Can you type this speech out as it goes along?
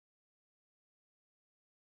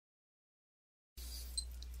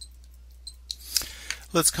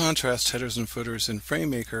Let's contrast headers and footers in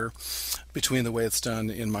FrameMaker between the way it's done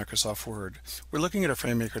in Microsoft Word. We're looking at a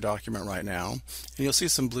FrameMaker document right now, and you'll see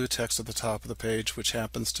some blue text at the top of the page which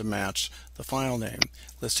happens to match the file name.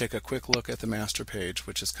 Let's take a quick look at the master page,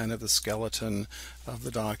 which is kind of the skeleton of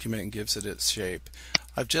the document and gives it its shape.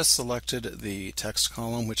 I've just selected the text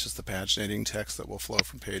column, which is the paginating text that will flow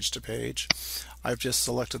from page to page. I've just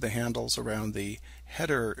selected the handles around the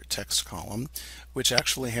header text column, which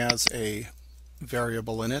actually has a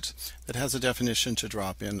variable in it that has a definition to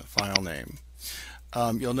drop in file name.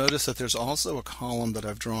 You'll notice that there's also a column that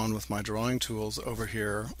I've drawn with my drawing tools over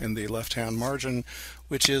here in the left-hand margin,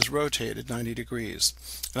 which is rotated 90 degrees.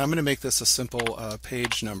 And I'm going to make this a simple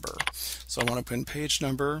page number. So I want to put in page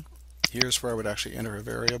number. Here's where I would actually enter a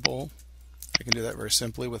variable. I can do that very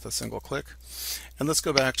simply with a single click. And let's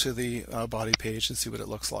go back to the body page and see what it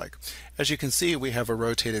looks like. As you can see, we have a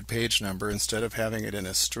rotated page number instead of having it in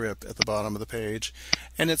a strip at the bottom of the page,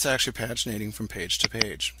 and it's actually paginating from page to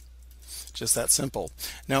page. Just that simple.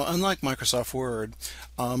 Now, unlike Microsoft Word,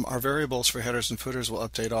 our variables for headers and footers will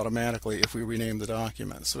update automatically if we rename the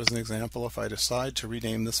document. So as an example, if I decide to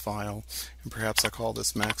rename this file, and perhaps I call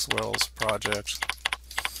this Maxwell's Project,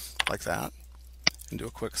 like that, and do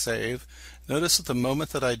a quick save. Notice that the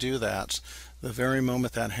moment that I do that, the very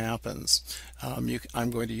moment that happens, I'm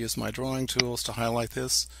going to use my drawing tools to highlight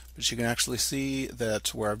this, but you can actually see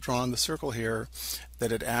that where I've drawn the circle here,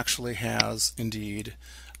 that it actually has indeed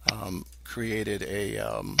created a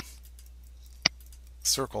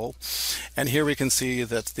circle. And here we can see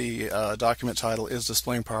that the document title is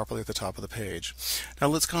displaying properly at the top of the page. Now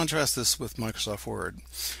let's contrast this with Microsoft Word.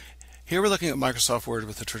 Here we're looking at Microsoft Word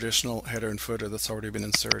with a traditional header and footer that's already been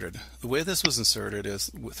inserted. The way this was inserted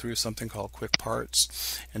is through something called Quick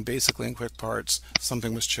Parts, and basically in Quick Parts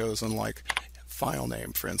something was chosen like file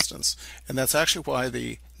name, for instance. And that's actually why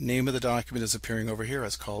the name of the document is appearing over here.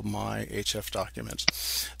 It's called My HF Document.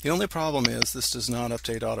 The only problem is this does not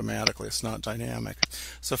update automatically. It's not dynamic.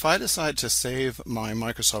 So if I decide to save my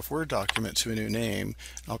Microsoft Word document to a new name,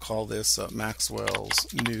 I'll call this Maxwell's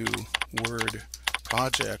New Word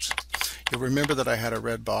Project. You'll remember that I had a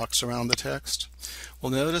red box around the text.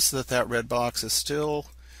 Well, notice that that red box is still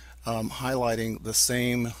highlighting the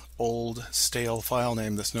same old stale file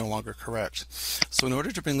name that's no longer correct. So in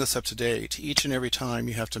order to bring this up to date, each and every time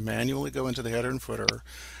you have to manually go into the header and footer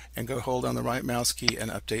and go hold down the right mouse key and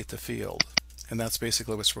update the field. And that's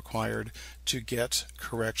basically what's required to get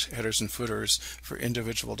correct headers and footers for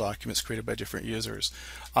individual documents created by different users.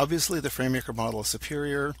 Obviously, the FrameMaker model is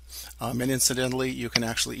superior, and incidentally, you can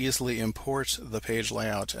actually easily import the page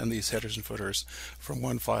layout and these headers and footers from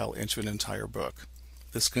one file into an entire book.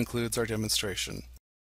 This concludes our demonstration.